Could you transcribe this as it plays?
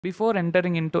Before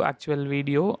entering into actual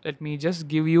video, let me just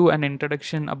give you an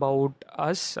introduction about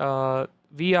us.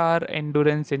 We are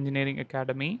Endurance Engineering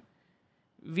Academy.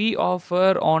 We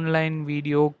offer online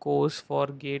video course for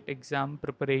GATE exam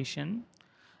preparation.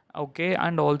 Okay,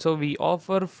 and also we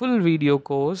offer full video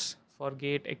course for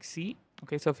GATE XC.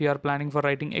 Okay, so if you are planning for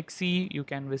writing XC, you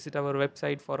can visit our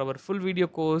website for our full video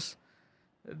course.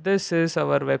 This is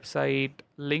our website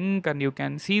link, and you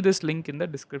can see this link in the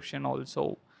description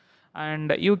also.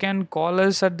 And you can call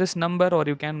us at this number, or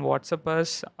you can WhatsApp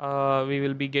us. We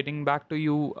will be getting back to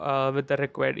you with the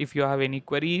required if you have any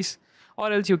queries,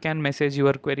 or else you can message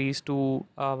your queries to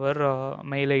our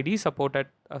mail ID support at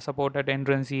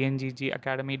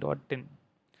endranceengacademy.in.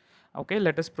 Okay,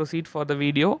 let us proceed for the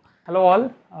video. Hello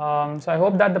all. So I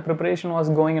hope that the preparation was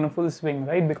going in a full swing,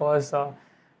 right? Because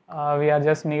we are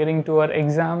just nearing to our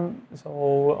exam. So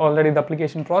already the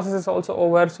application process is also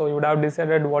over. So you would have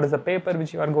decided what is the paper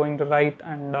which you are going to write,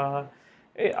 and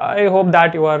I hope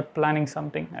that you are planning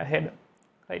something ahead,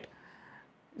 right?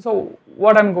 So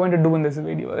what I'm going to do in this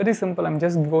video, very simple. I'm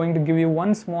just going to give you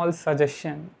one small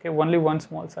suggestion. Okay, only one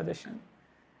small suggestion.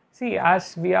 See,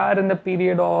 as we are in the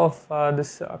period of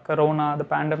this corona, the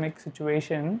pandemic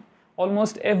situation,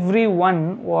 almost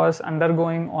everyone was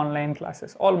undergoing online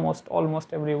classes. Almost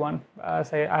everyone.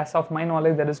 As of my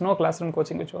knowledge, there is no classroom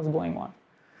coaching which was going on.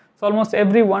 So almost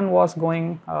everyone was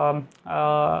going,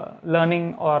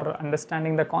 learning or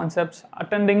understanding the concepts,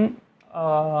 attending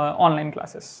online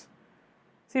classes.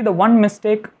 See, the one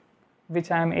mistake which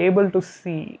I am able to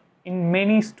see in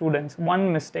many students,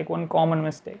 one common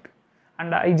mistake.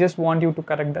 And I just want you to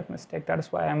correct that mistake. That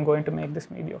is why I am going to make this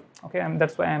video. Okay, and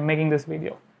that's why I am making this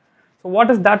video. So what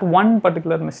is that one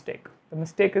particular mistake? The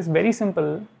mistake is very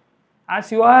simple.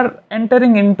 As you are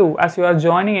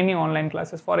joining any online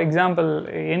classes, for example,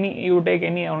 you take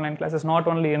any online classes, not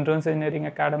only Endurance Engineering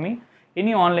Academy,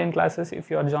 any online classes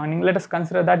if you are joining, let us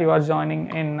consider that you are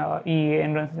joining in EEA,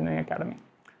 Endurance Engineering Academy.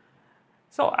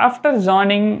 So after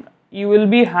joining, you will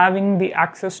be having the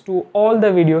access to all the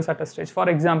videos at a stretch. For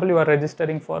example, you are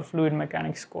registering for fluid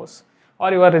mechanics course,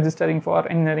 or you are registering for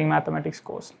engineering mathematics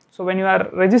course. So when you are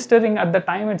registering, at the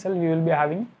time itself, you will be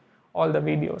having all the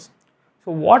videos.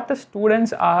 So what the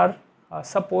students are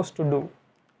supposed to do,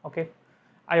 okay?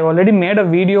 I already made a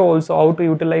video also how to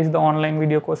utilize the online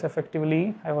video course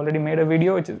effectively. I already made a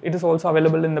video. It is also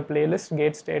available in the playlist,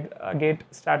 GATE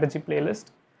strategy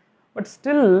playlist. But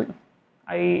still,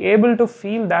 I able to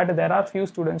feel that there are few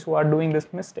students who are doing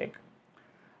this mistake.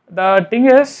 The thing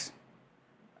is,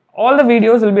 all the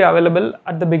videos will be available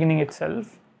at the beginning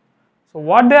itself. So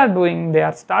what they are doing, they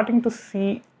are starting to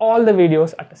see all the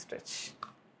videos at a stretch.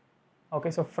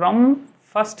 Okay, so from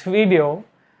first video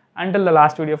until the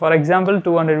last video, for example,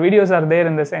 200 videos are there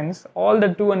in the sense, all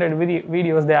the 200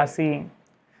 videos they are seeing.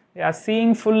 They are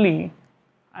seeing fully,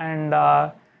 and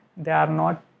they are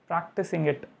not practicing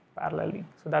it parallelly.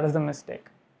 So that is the mistake.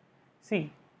 See,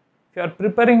 if you are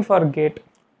preparing for GATE,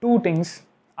 two things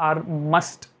are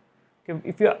must. Okay,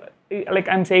 if you are, like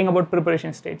I'm saying about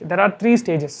preparation stage, there are three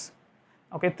stages.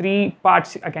 Okay, three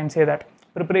parts, I can say that: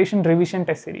 preparation, revision,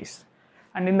 test series.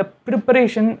 And in the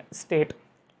preparation state,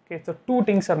 okay, so two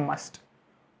things are must.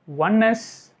 One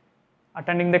is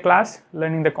attending the class,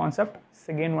 learning the concept.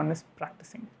 Second one is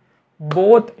practicing.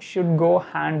 Both should go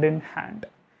hand in hand.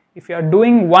 If you are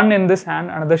doing one in this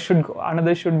hand, another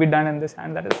should be done in this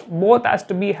hand. That is, both has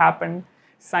to be happen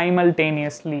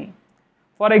simultaneously.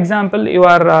 For example, you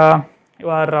are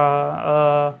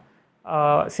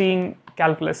seeing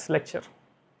calculus lecture.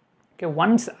 Okay,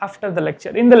 once after the lecture,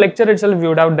 in the lecture itself, you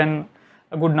would have done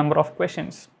a good number of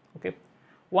questions. Okay,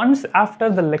 once after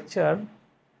the lecture,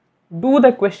 do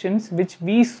the questions which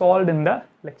we solved in the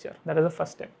lecture. That is the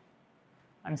first step.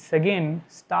 And second,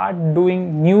 start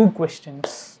doing new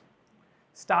questions.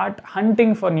 Start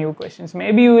hunting for new questions.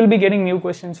 Maybe you will be getting new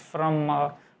questions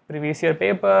from previous year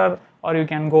paper, or you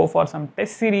can go for some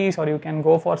test series, or you can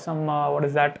go for some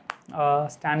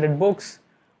standard books.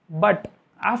 But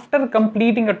after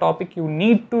completing a topic, you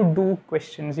need to do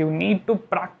questions. You need to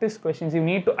practice questions. You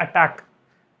need to attack.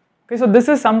 Okay, so this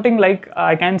is something like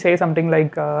I can say something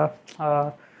like the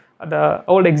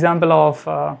old example of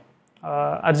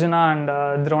Arjuna and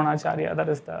Dronacharya. That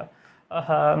is the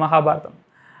Mahabharata.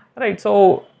 Right,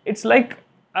 so it's like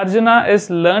Arjuna is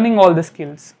learning all the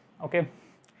skills. Okay,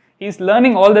 he is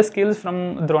learning all the skills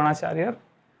from Dronacharya,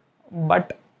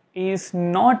 but he is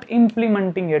not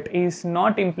implementing it.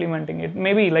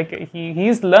 Maybe like he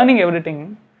is learning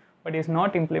everything, but he is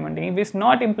not implementing. If he is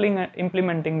not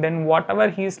implementing, then whatever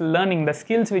he is learning, the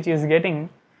skills which he is getting,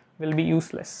 will be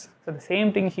useless. So the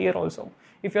same thing here also.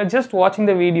 If you're just watching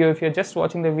the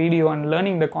video, and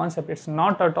learning the concept, it's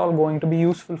not at all going to be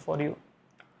useful for you.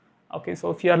 Okay, so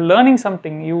if you are learning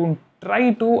something, you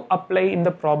try to apply in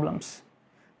the problems.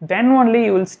 Then only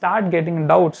you will start getting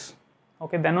doubts.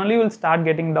 Okay, then only you will start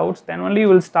getting doubts. Then only you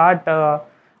will start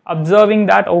observing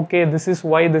that, okay, this is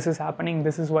why this is happening,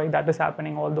 this is why that is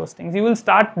happening, all those things. You will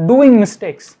start doing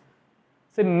mistakes.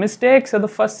 So mistakes are the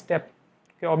first step.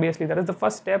 Okay, obviously that is the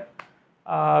first step,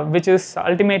 which is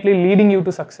ultimately leading you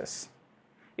to success.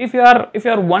 If you are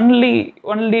only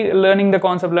learning the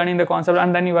concept,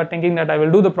 and then you are thinking that I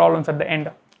will do the problems at the end.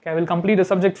 Okay, I will complete the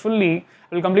subject fully,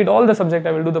 I will complete all the subject,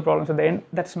 I will do the problems at the end.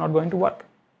 That's not going to work.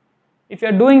 If you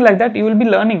are doing like that, you will be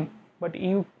learning, but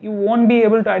you won't be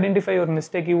able to identify your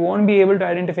mistake. You won't be able to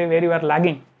identify where you are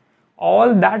lagging.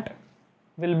 All that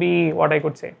will be, what I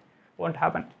could say, won't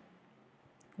happen.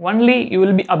 Only you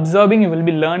will be observing, you will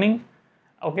be learning,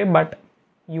 okay, but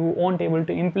you won't able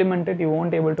to implement it, you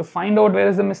won't able to find out where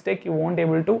is the mistake, you won't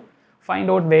able to find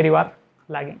out where you are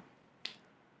lagging.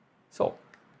 So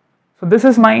this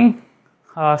is my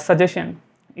suggestion.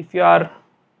 If you are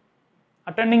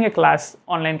attending a class,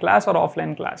 online class or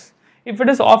offline class, if it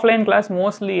is offline class,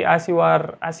 mostly as you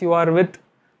are with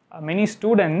many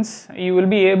students, you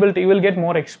will get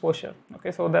more exposure.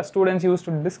 Okay, so the students used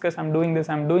to discuss, I'm doing this,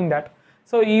 I'm doing that.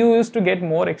 So you used to get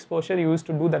more exposure, you used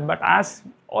to do that. But as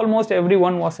almost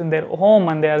everyone was in their home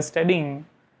and they are studying,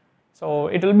 so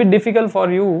it will be difficult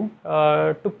for you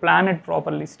to plan it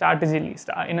properly, strategically,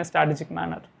 in a strategic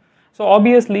manner. So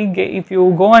obviously, if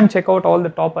you go and check out all the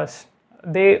toppers,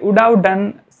 they would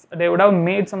have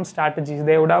made some strategies,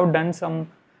 they would have done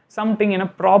something in a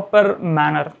proper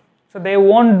manner. So they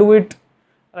won't do it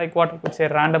like, what I could say,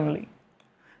 randomly.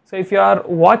 So if you are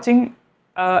watching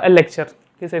a lecture,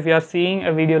 okay, so if you are seeing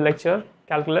a video lecture,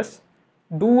 calculus,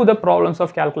 do the problems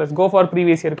of calculus, go for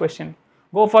previous year question,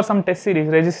 go for some test series,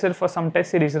 register for some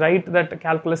test series, write that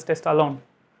calculus test alone.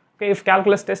 Okay, if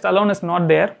calculus test alone is not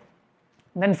there,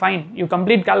 then fine, you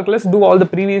complete calculus, do all the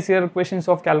previous year questions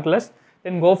of calculus,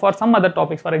 then go for some other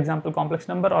topics, for example complex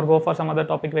number, or go for some other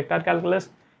topic, vector calculus,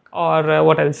 or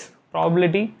what else,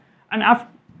 probability, and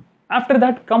after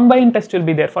that combined test will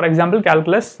be there. For example,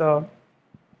 calculus,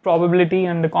 probability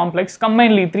and complex,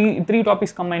 combinedly, three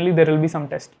topics combinedly, there will be some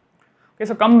test. Okay,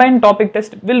 so combined topic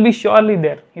test will be surely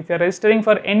there. If you are registering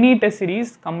for any test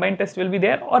series, combined test will be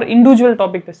there, or individual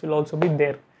topic test will also be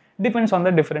there. Depends on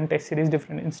the different test series,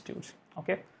 different institutes.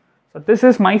 Okay, so this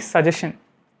is my suggestion.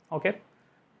 Okay,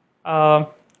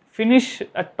 finish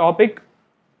a topic,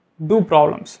 do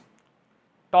problems.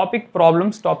 Topic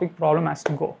problem has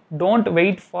to go. Don't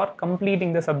wait for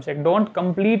completing the subject. Don't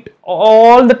complete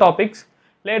all the topics.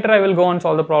 Later I will go and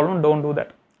solve the problem. Don't do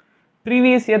that.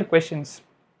 Previous year questions,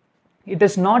 it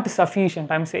is not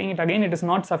sufficient. I am saying it again, it is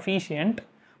not sufficient,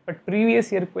 but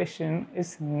previous year question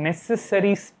is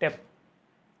necessary step,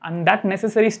 and that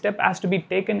necessary step has to be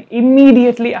taken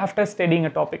immediately after studying a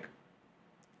topic.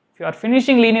 If you are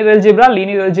finishing linear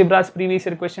algebra's previous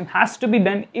year question has to be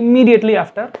done immediately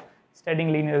after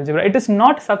studying linear algebra. It is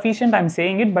not sufficient, I am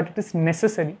saying it, but it is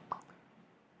necessary.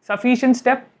 Sufficient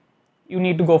step, you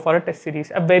need to go for a test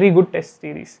series, a very good test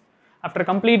series. After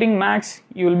completing max,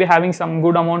 you will be having some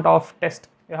good amount of test.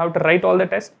 You have to write all the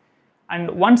test,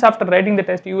 and once after writing the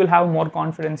test, you will have more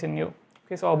confidence in you.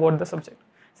 Okay, so about the subject.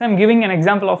 So I'm giving an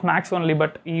example of max only,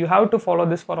 but you have to follow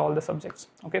this for all the subjects.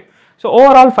 Okay, so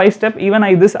overall 5 steps. Even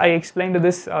I explained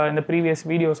this in the previous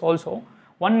videos also.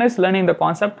 One is learning the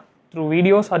concept through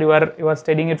videos, or you are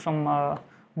studying it from a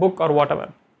book or whatever.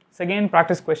 Second,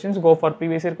 practice questions. Go for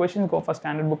previous year questions, go for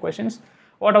standard book questions,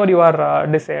 whatever you are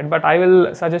decided. But I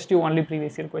will suggest you only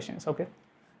previous year questions. Okay.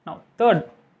 Now third,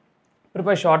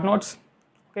 prepare short notes.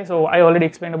 Okay, so I already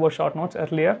explained about short notes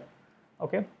earlier.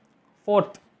 Okay.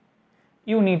 Fourth,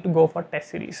 you need to go for test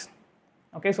series.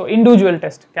 Okay, so individual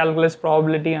test, calculus,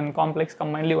 probability and complex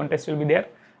combinedly, one test will be there.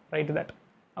 Write that.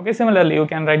 Okay, similarly you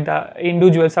can write the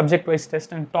individual subject wise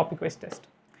test and topic wise test.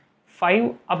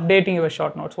 5, updating your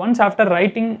short notes. Once after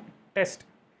writing test,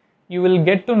 you will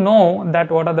get to know that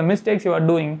what are the mistakes you are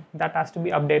doing, that has to be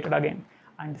updated again.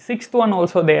 And 6th one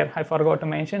also there, I forgot to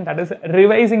mention, that is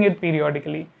revising it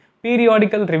periodically.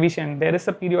 Periodical revision, there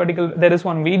is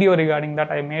one video regarding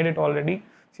that, I made it already,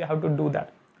 so you have to do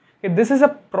that. Okay, this is a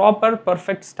proper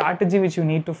perfect strategy which you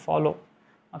need to follow.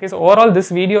 Okay, so overall this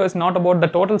video is not about the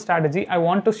total strategy. I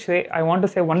want to say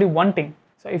only one thing.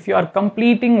 So if you are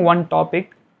completing one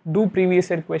topic, do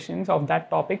previous year questions of that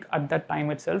topic at that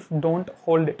time itself. Don't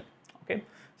hold it. Okay,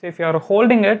 so if you are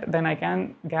holding it, then I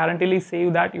can guaranteely say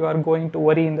you that you are going to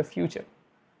worry in the future.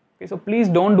 Okay, so please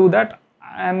don't do that.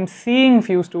 I'm seeing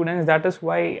few students. That is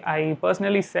why I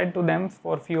personally said to them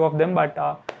for few of them, but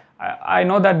I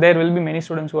know that there will be many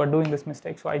students who are doing this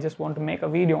mistake, so I just want to make a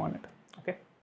video on it.